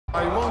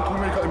I want to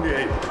make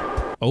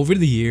NBA. Over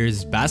the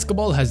years,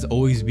 basketball has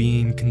always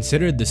been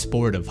considered the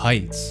sport of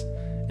heights,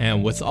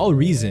 and with all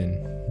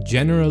reason.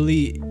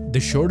 Generally,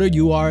 the shorter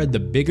you are, the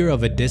bigger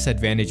of a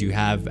disadvantage you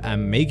have at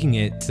making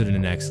it to the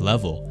next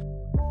level.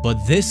 But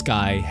this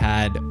guy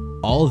had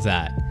all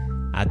that.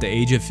 At the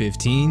age of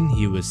 15,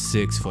 he was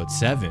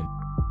 6'7".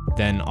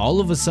 Then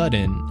all of a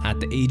sudden, at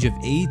the age of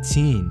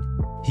 18,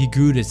 he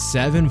grew to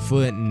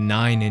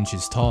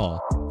 7'9" tall.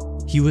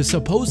 He was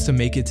supposed to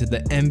make it to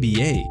the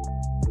NBA.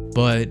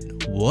 But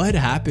what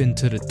happened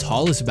to the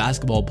tallest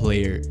basketball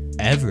player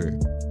ever?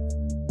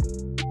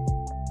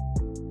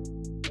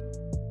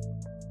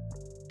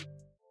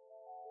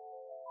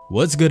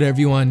 What's good,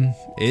 everyone?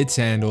 It's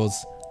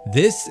Handles.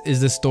 This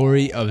is the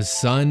story of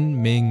Sun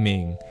Ming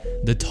Ming,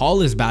 the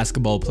tallest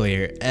basketball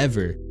player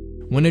ever.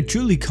 When it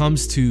truly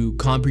comes to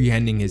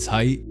comprehending his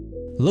height,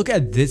 look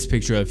at this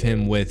picture of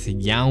him with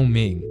Yao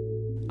Ming.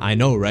 I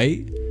know,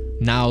 right?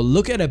 Now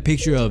look at a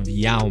picture of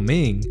Yao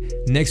Ming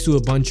next to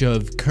a bunch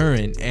of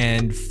current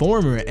and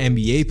former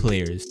NBA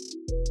players.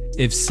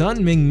 If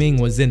Sun Ming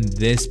Ming was in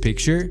this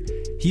picture,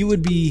 he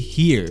would be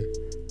here,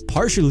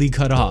 partially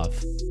cut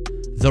off.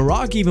 The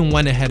Rock even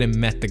went ahead and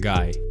met the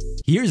guy.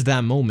 Here's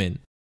that moment.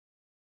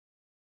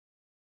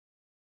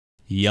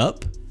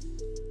 Yup.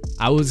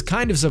 I was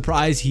kind of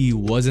surprised he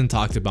wasn't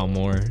talked about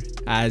more,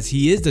 as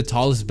he is the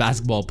tallest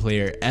basketball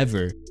player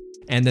ever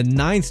and the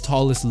 9th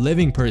tallest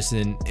living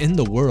person in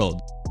the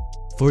world.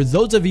 For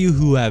those of you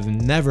who have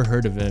never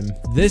heard of him,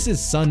 this is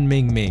Sun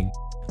Ming Ming,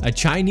 a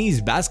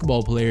Chinese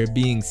basketball player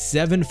being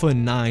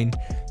 7'9",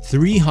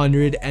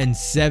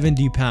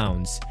 370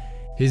 pounds.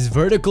 His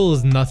vertical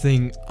is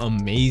nothing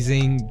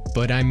amazing,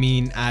 but I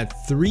mean at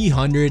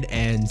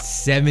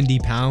 370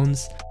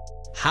 pounds,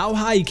 how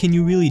high can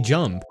you really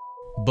jump?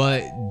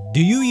 But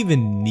do you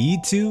even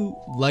need to?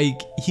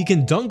 Like, he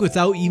can dunk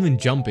without even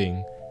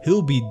jumping.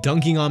 He'll be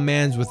dunking on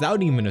mans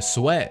without even a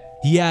sweat.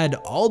 He had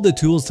all the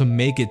tools to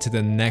make it to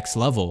the next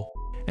level,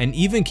 and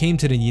even came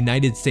to the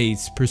United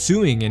States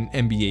pursuing an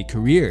NBA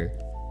career.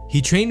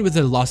 He trained with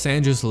the Los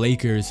Angeles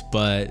Lakers,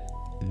 but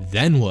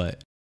then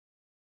what?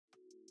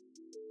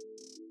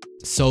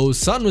 So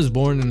Sun was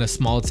born in a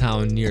small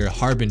town near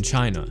Harbin,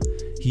 China.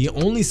 He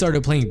only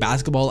started playing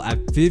basketball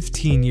at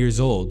 15 years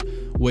old,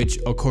 which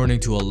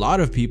according to a lot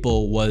of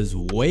people was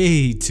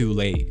way too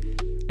late.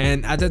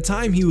 And at the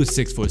time he was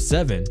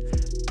 6'7".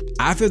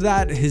 After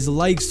that, his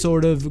life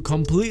sort of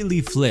completely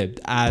flipped,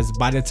 as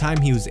by the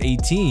time he was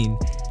 18,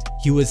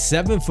 he was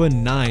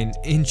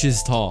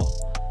 7'9" tall.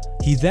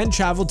 He then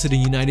traveled to the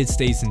United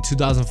States in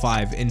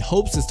 2005 in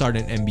hopes to start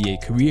an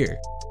NBA career.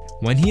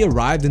 When he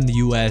arrived in the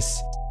US,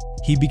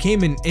 he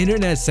became an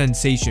internet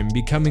sensation,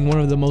 becoming one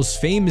of the most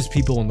famous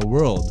people in the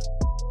world.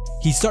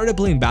 He started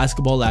playing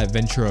basketball at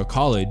Ventura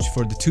College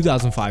for the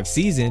 2005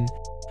 season,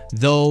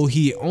 though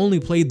he only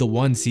played the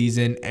one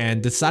season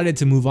and decided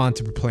to move on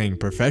to playing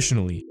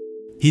professionally.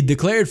 He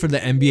declared for the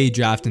NBA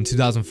draft in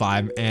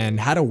 2005 and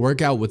had a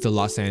workout with the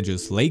Los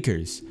Angeles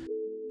Lakers.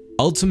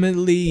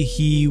 Ultimately,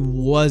 he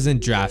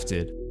wasn't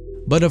drafted,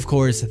 but of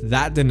course,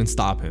 that didn't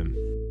stop him.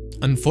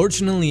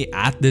 Unfortunately,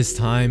 at this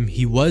time,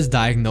 he was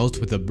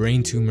diagnosed with a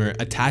brain tumor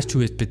attached to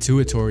his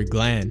pituitary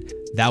gland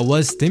that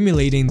was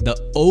stimulating the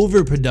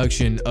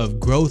overproduction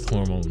of growth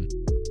hormone,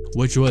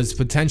 which was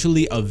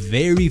potentially a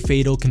very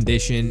fatal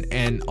condition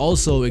and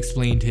also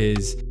explained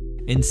his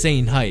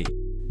insane height.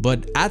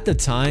 But at the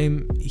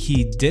time,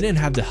 he didn't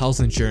have the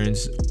health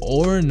insurance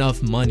or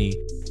enough money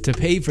to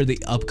pay for the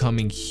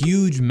upcoming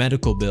huge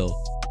medical bill.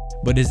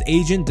 But his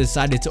agent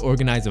decided to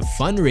organize a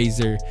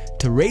fundraiser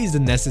to raise the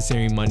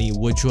necessary money,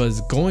 which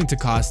was going to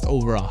cost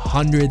over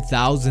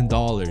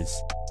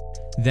 $100,000.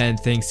 Then,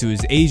 thanks to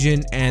his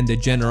agent and the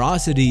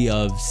generosity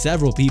of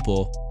several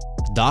people,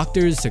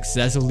 doctors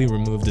successfully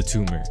removed the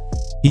tumor.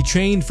 He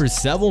trained for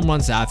several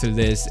months after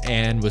this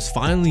and was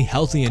finally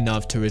healthy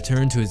enough to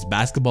return to his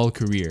basketball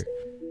career.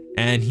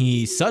 And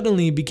he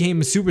suddenly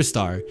became a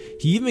superstar.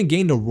 He even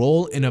gained a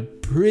role in a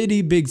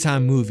pretty big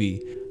time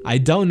movie. I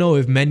don't know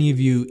if many of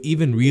you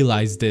even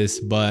realize this,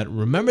 but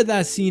remember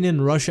that scene in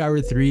Rush Hour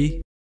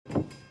 3?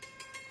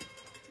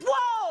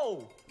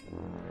 Whoa!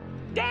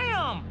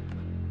 Damn!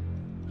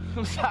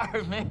 I'm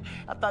sorry, man.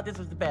 I thought this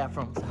was the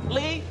bathroom.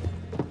 Lee,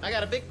 I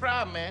got a big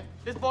problem, man.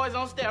 This boy's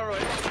on steroids.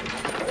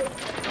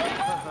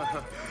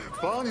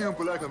 Funny and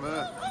black,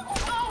 man.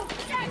 Oh,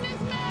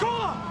 goodness, man! Go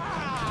on!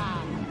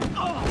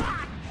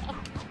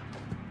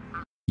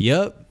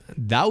 Yup,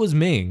 that was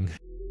Ming.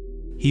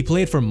 He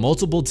played for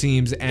multiple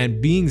teams, and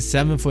being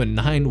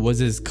 7'9" was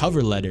his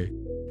cover letter.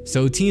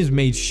 So teams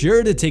made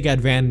sure to take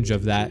advantage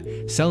of that,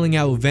 selling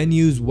out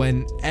venues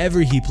whenever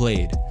he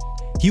played.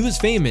 He was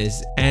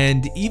famous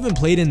and even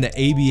played in the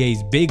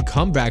ABA's big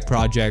comeback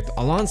project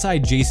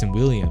alongside Jason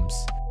Williams.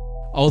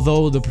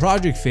 Although the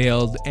project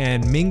failed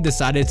and Ming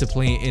decided to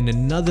play in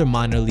another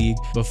minor league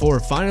before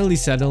finally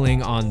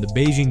settling on the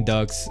Beijing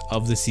Ducks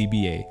of the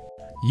CBA.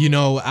 You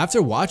know,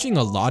 after watching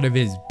a lot of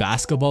his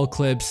basketball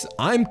clips,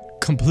 I'm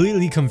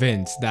completely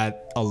convinced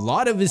that a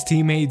lot of his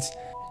teammates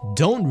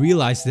don't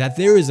realize that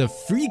there is a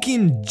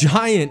freaking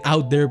giant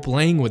out there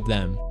playing with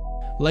them.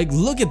 Like,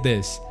 look at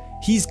this.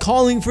 He's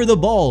calling for the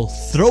ball.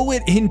 Throw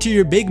it into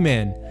your big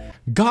man.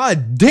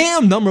 God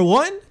damn, number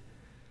one.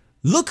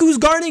 Look who's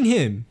guarding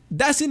him.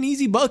 That's an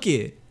easy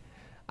bucket.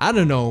 I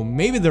don't know,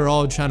 maybe they're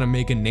all trying to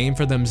make a name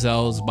for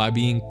themselves by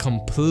being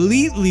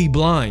completely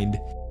blind.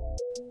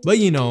 But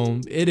you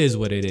know, it is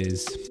what it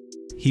is.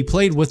 He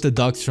played with the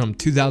Ducks from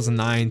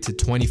 2009 to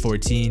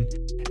 2014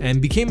 and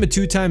became a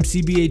two-time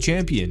CBA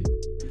champion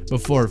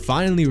before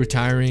finally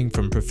retiring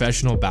from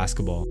professional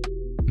basketball.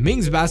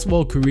 Ming's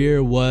basketball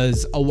career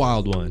was a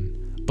wild one,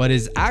 but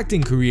his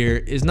acting career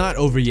is not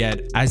over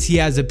yet, as he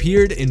has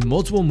appeared in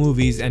multiple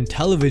movies and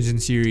television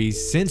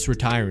series since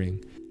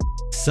retiring.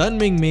 Sun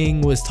Ming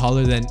Ming was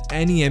taller than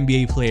any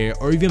NBA player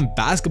or even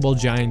basketball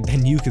giant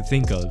than you could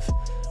think of,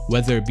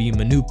 whether it be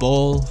Manute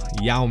Bol,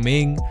 Yao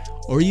Ming,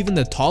 or even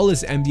the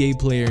tallest NBA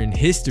player in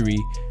history,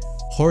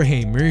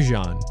 Jorge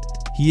Mirjan.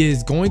 He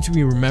is going to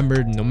be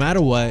remembered no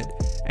matter what,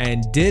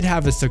 and did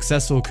have a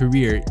successful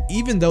career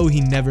even though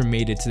he never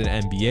made it to the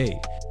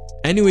NBA.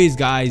 Anyways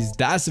guys,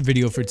 that's the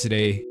video for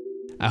today.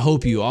 I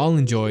hope you all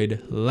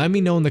enjoyed. Let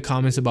me know in the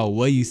comments about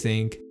what you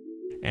think.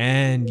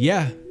 And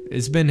yeah,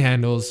 it's been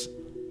Handles.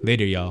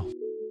 Later y'all.